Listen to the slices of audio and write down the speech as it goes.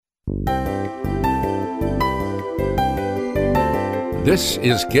This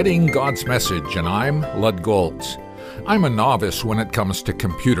is Getting God's Message, and I'm Lud Goltz. I'm a novice when it comes to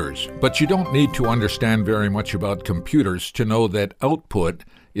computers, but you don't need to understand very much about computers to know that output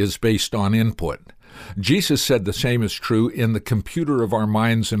is based on input. Jesus said the same is true in the computer of our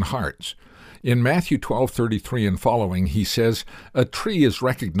minds and hearts. In Matthew 12:33 and following, he says, "A tree is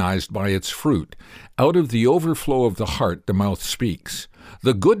recognized by its fruit. Out of the overflow of the heart the mouth speaks.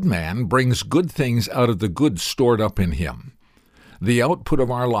 The good man brings good things out of the good stored up in him." The output of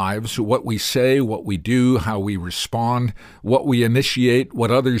our lives, what we say, what we do, how we respond, what we initiate,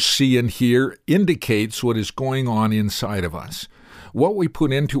 what others see and hear, indicates what is going on inside of us. What we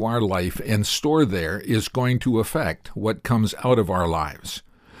put into our life and store there is going to affect what comes out of our lives.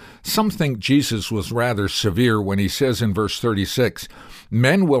 Some think Jesus was rather severe when he says in verse 36,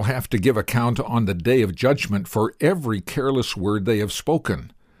 "Men will have to give account on the day of judgment for every careless word they have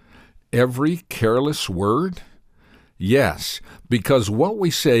spoken." Every careless word? Yes, because what we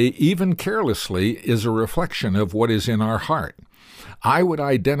say, even carelessly, is a reflection of what is in our heart. I would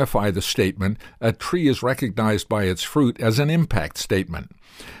identify the statement, "A tree is recognized by its fruit," as an impact statement.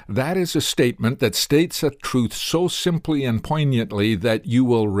 That is a statement that states a truth so simply and poignantly that you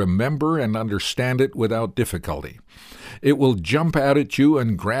will remember and understand it without difficulty. It will jump out at you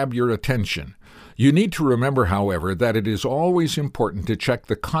and grab your attention. You need to remember, however, that it is always important to check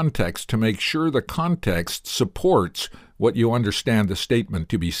the context to make sure the context supports what you understand the statement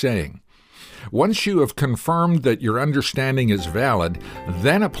to be saying. Once you have confirmed that your understanding is valid,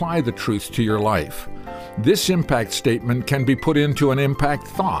 then apply the truth to your life. This impact statement can be put into an impact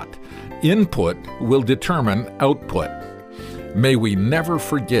thought. Input will determine output. May we never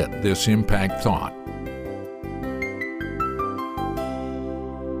forget this impact thought.